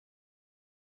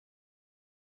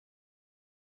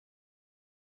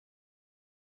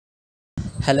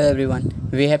Hello everyone,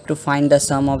 we have to find the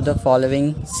sum of the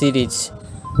following series.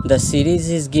 The series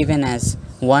is given as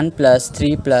 1 plus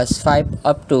 3 plus 5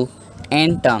 up to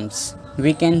n terms.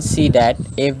 We can see that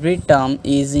every term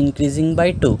is increasing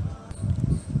by 2.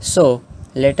 So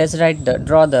let us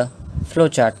draw the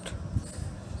flowchart.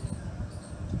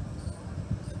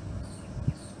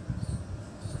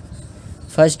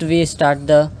 First we start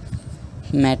the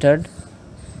method.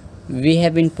 We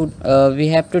have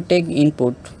to take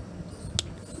input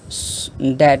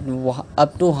that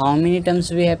up to how many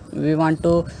terms we want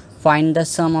to find the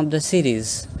sum of the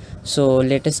series. So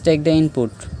let us take the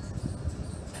input.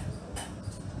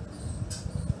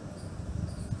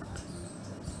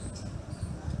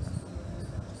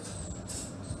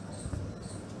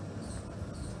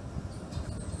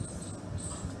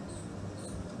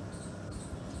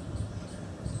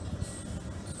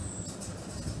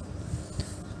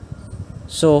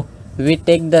 So we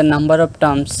take the number of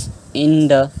terms in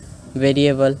the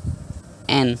variable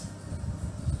n.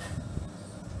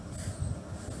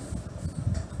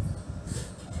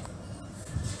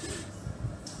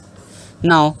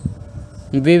 Now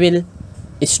we will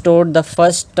store the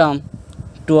first term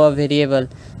to a variable,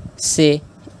 say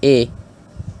a.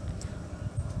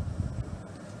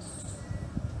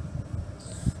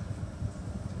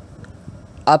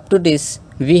 Up to this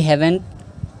we haven't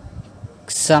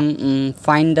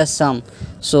find the sum,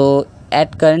 so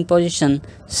at current position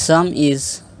sum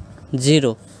is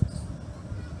 0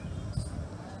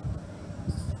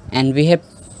 and we have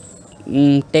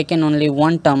taken only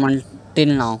one term until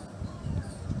now.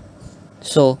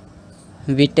 So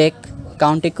we take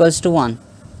count equals to 1.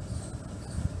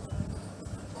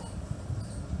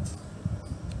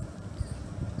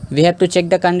 We have to check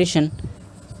the condition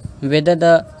whether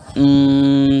the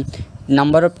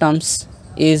number of terms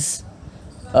is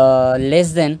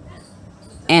less than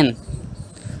n.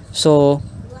 So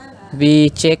we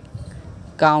check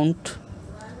count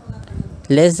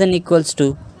less than equals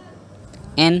to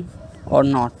n or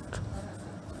not.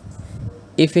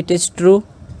 If it is true,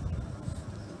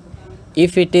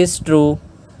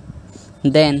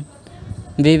 then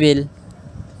we will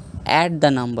add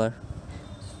the number.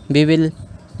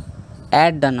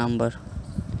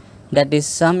 That is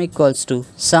sum equals to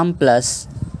sum plus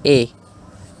a.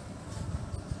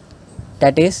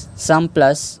 That is sum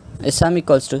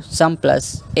equals to sum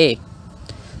plus a.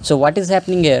 So what is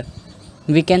happening here?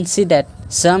 We can see that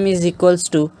sum is equals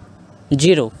to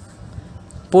 0.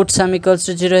 Put sum equals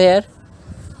to 0 here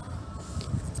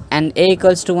and a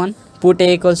equals to 1. Put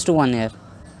a equals to 1 here.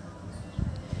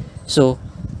 So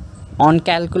on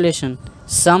calculation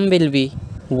sum will be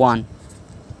 1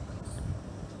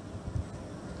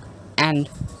 and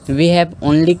we have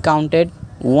only counted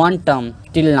one term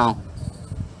till now.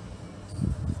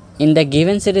 In the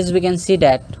given series we can see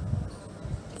that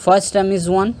first term is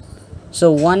 1,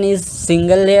 so 1 is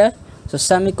single here, so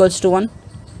sum equals to 1.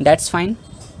 That's fine.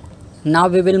 Now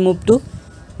we will move to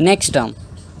next term.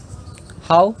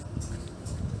 How?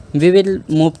 We will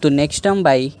move to next term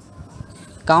by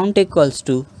count equals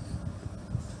to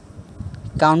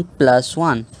count plus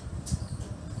 1.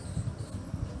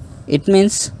 It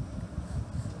means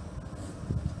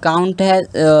count has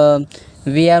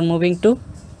we are moving to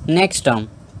next term.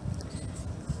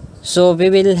 So we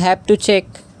will have to check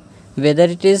whether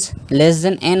it is less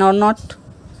than n or not.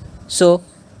 So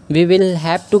we will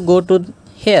have to go to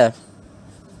here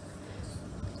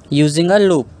using a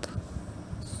loop.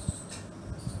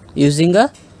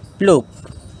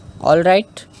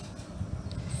 Alright.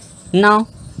 Now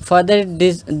further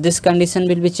this condition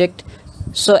will be checked.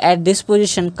 So at this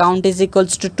position count is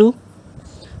equals to 2.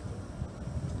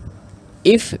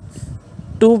 If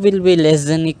 2 will be less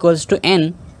than equals to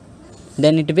n,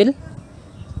 then it will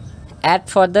add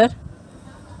further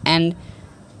and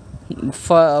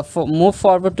move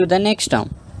forward to the next term.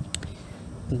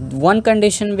 One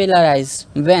condition will arise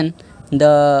when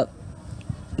the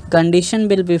condition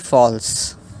will be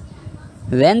false.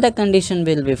 When the condition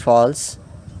will be false,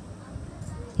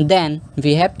 then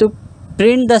we have to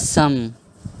print the sum.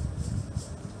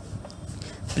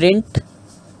 Print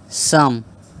sum.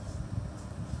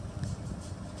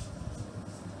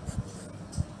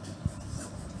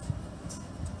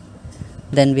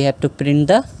 Then we have to print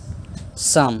the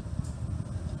sum,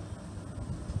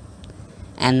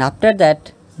 and after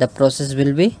that the process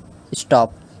will be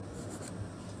stopped.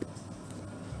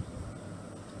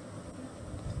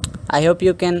 I hope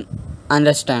you can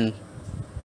understand.